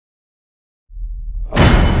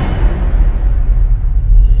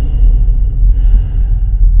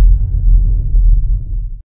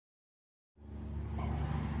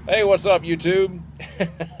Hey, what's up, YouTube?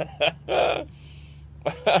 The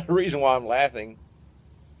reason why I'm laughing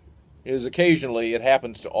is occasionally it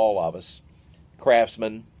happens to all of us,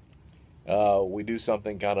 craftsmen. We do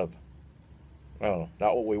something kind of, I don't know,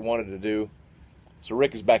 not what we wanted to do. So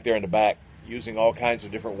Rick is back there in the back using all kinds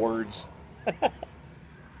of different words. I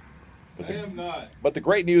am not. But the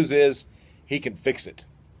great news is he can fix it.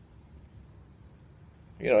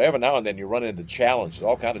 You know, every now and then you run into challenges,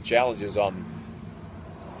 all kind of challenges on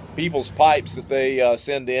people's pipes that they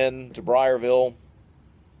send in to Briarville.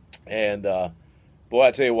 And boy,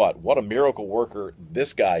 I tell you what a miracle worker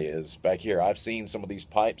this guy is back here. I've seen some of these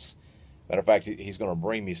pipes. Matter of fact, he's going to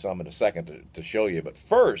bring me some in a second to show you. But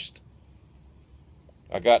first,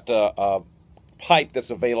 I got a pipe that's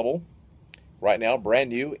available right now, brand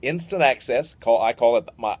new, instant access. I call it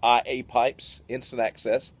my IA pipes, instant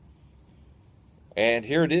access. And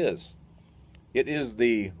here it is. It is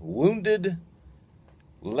the Wounded,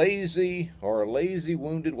 Lazy, or Lazy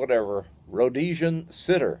Wounded, whatever, Rhodesian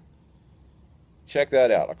sitter. Check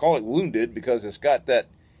that out. I call it Wounded because it's got that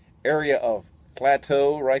area of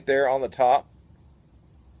plateau right there on the top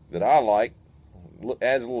that I like.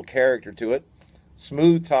 Adds a little character to it.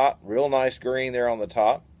 Smooth top, real nice green there on the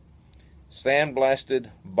top.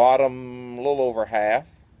 Sandblasted bottom, a little over half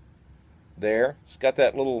there. It's got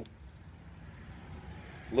that little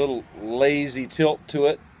lazy tilt to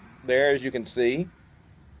it there, as you can see.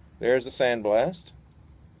 There's the sandblast.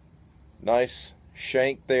 Nice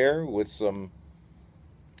shank there with some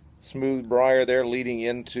smooth briar there leading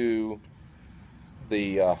into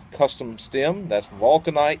the custom stem. That's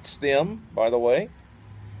vulcanite stem, by the way,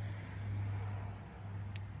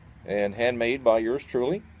 and handmade by yours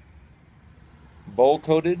truly. Bowl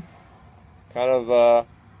coated, kind of a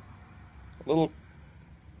little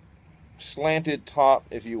slanted top,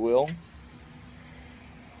 if you will.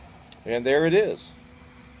 And there it is.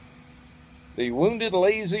 The Wounded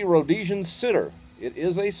Lazy Rhodesian Sitter. It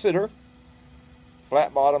is a sitter.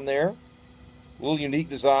 Flat bottom there. A little unique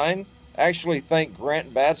design. Actually, thank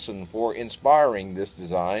Grant Batson for inspiring this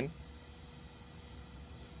design.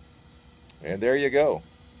 And there you go.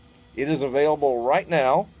 It is available right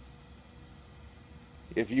now.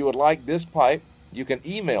 If you would like this pipe, you can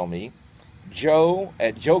email me,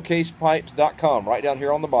 joe@joecasepipes.com, right down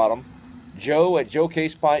here on the bottom.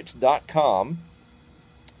 joe@joecasepipes.com.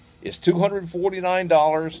 It's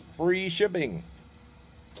 $249 free shipping.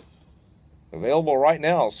 Available right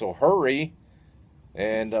now, so hurry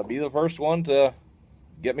and be the first one to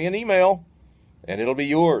get me an email, and it'll be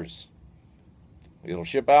yours. It'll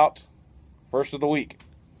ship out first of the week.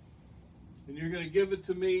 And you're going to give it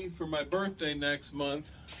to me for my birthday next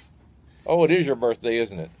month. Oh, it is your birthday,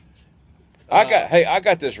 isn't it? I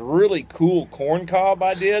got this really cool corn cob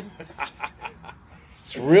I did.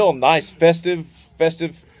 It's real nice, festive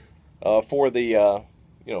for the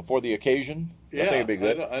for the occasion. Yeah, I think it'd be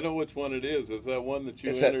good. I know which one it is. Is that one that you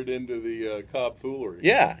entered into the Cobb Foolery?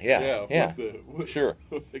 Yeah. Sure.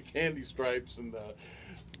 With the candy stripes and.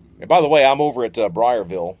 And by the way, I'm over at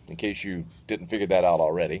Briarville. In case you didn't figure that out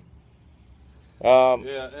already.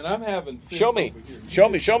 Yeah, and I'm having. Show me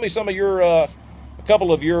some of your a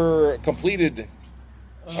couple of your completed.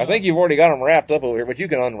 I think you've already got them wrapped up over here, but you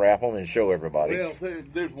can unwrap them and show everybody. Well,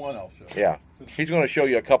 there's one I'll show. Yeah, he's going to show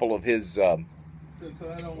you a couple of his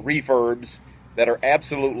refurbs that are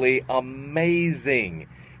absolutely amazing.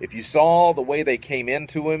 If you saw the way they came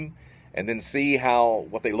into him, and then see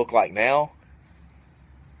what they look like now,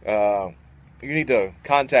 you need to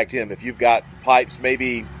contact him if you've got pipes.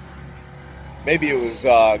 Maybe it was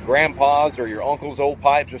grandpa's or your uncle's old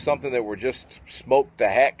pipes or something that were just smoked to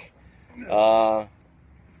heck.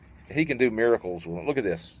 He can do miracles with them. Look at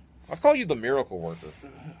this. I call you the miracle worker.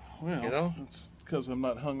 Well, you know, it's because I'm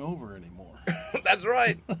not hungover anymore. That's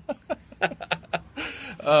right.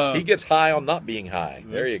 He gets high on not being high.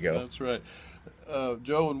 There you go. That's right.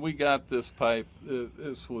 Joe, when we got this pipe,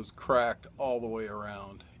 this was cracked all the way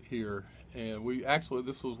around here. And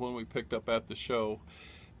this was one we picked up at the show.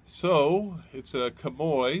 So, it's a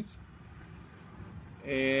Camoys.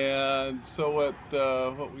 And so what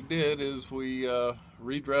we did is we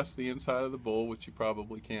redressed the inside of the bowl, which you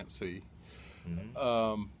probably can't see.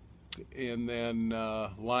 Mm-hmm. And then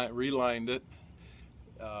relined it,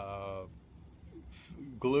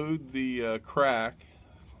 glued the crack,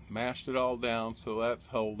 mashed it all down so that's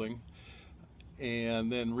holding,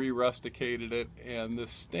 and then re-rusticated it. And the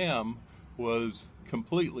stem was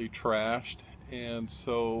completely trashed, and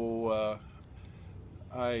so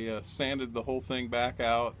I sanded the whole thing back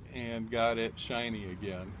out and got it shiny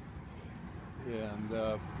again.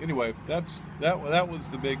 And anyway, that was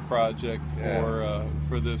the big project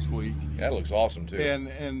for this week. That looks awesome too.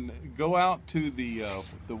 And go out to the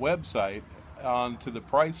website, onto the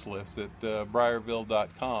price list at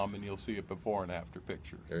briarville.com, and you'll see a before and after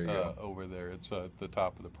picture. There you go. Over there. It's at the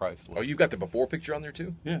top of the price list. Oh, you got the before picture on there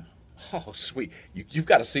too? Yeah. Oh, sweet! You've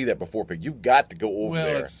got to see that before picture. You've got to go over Well,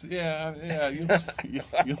 there. yeah.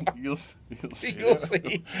 You'll see.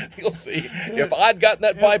 You'll see. If I'd gotten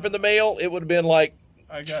that pipe in the mail, it would have been like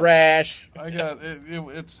trash.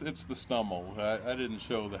 It's the stumble. I didn't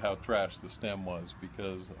show how trash the stem was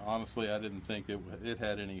because honestly I didn't think it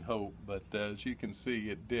had any hope. But as you can see,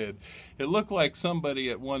 it did. It looked like somebody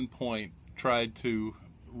at one point tried to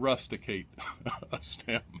rusticate a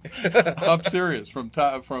stem. I'm serious, from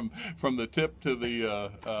the tip to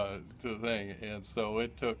the thing, and so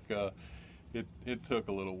it took a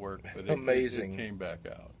little work, but Amazing. It came back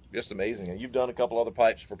out. Just amazing. And you've done a couple other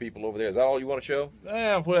pipes for people over there. Is that all you want to show?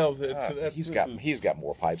 Yeah, well, he's got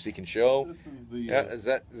more pipes he can show. This is the, is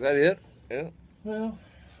that it? Yeah. Well,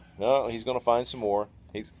 No, he's going to find some more.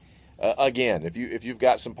 He's again, if you've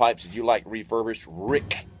got some pipes that you like refurbished,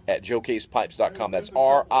 Rick at joecasepipes.com. That's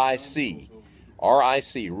RIC,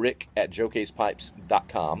 Rick at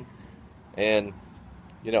joecasepipes.com. And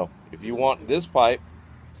if you want this pipe,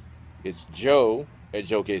 it's Joe at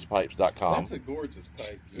joecasepipes.com. that's a gorgeous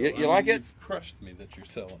pipe, Joe. You like it? You've crushed me that you're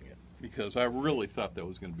selling it because I really thought that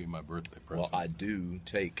was going to be my birthday present. Well, I do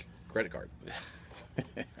take credit card.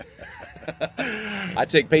 I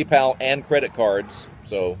take PayPal and credit cards.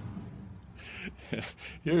 So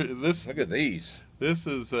look at these. This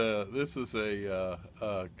is a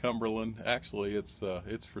Cumberland. Actually, it's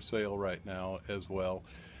for sale right now as well.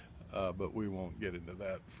 But we won't get into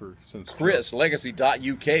that since Chris,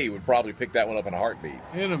 Legacy.uk would probably pick that one up in a heartbeat.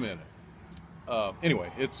 In a minute. Anyway,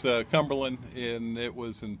 it's Cumberland, and it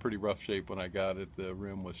was in pretty rough shape when I got it. The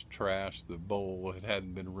rim was trashed. The bowl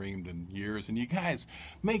hadn't been reamed in years. And you guys,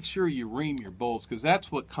 make sure you ream your bowls because that's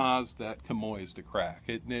what caused that chamois to crack.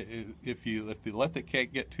 If you let the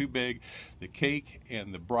cake get too big, the cake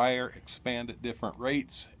and the briar expand at different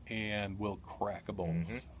rates and will crack a bowl.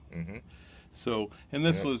 Mm-hmm. Mm-hmm. So, and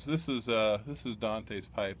this is Dante's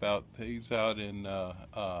pipe out. He's out in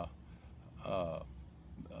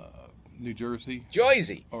New Jersey.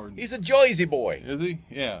 Jersey. He's a Jersey boy. Is he?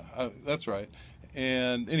 Yeah, that's right.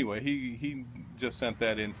 And anyway, he just sent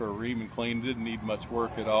that in for a ream and clean. Didn't need much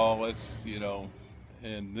work at all. It's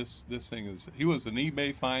and this thing is. He was an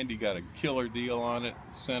eBay find. He got a killer deal on it.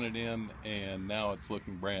 Sent it in, and now it's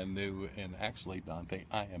looking brand new. And actually, Dante,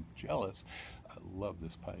 I am jealous. I love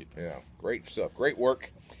this pipe. Yeah, great stuff. Great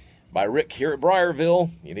work by Rick here at Briarville.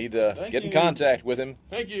 You need to get in contact with him.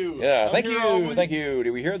 Thank you. Yeah, thank you.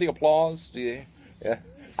 Do we hear the applause? Yeah.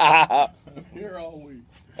 I'm here all week.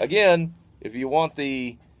 Again, if you want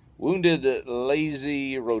the Wounded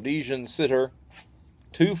Lazy Rhodesian Sitter,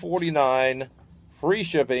 $249, free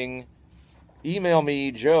shipping. Email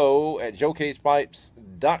me, Joe at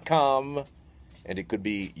joecasepipes.com, and it could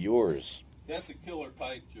be yours. That's a killer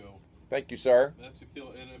pipe, Joe. Thank you, sir. That's a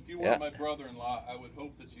killer. And if you were my brother-in-law, I would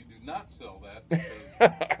hope that you do not sell that.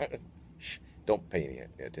 Because don't pay any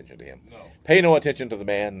attention to him. No. Pay no attention to the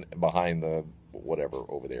man behind the whatever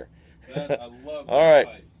over there. I love that All right.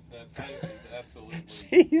 pipe. That pipe is absolutely...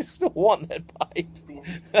 See, he's still wanting that pipe.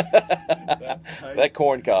 That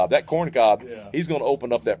corn cob. Yeah. He's going to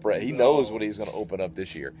open up that He knows what he's going to open up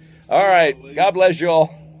this year. All right. God bless you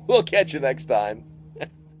all. We'll catch you next time.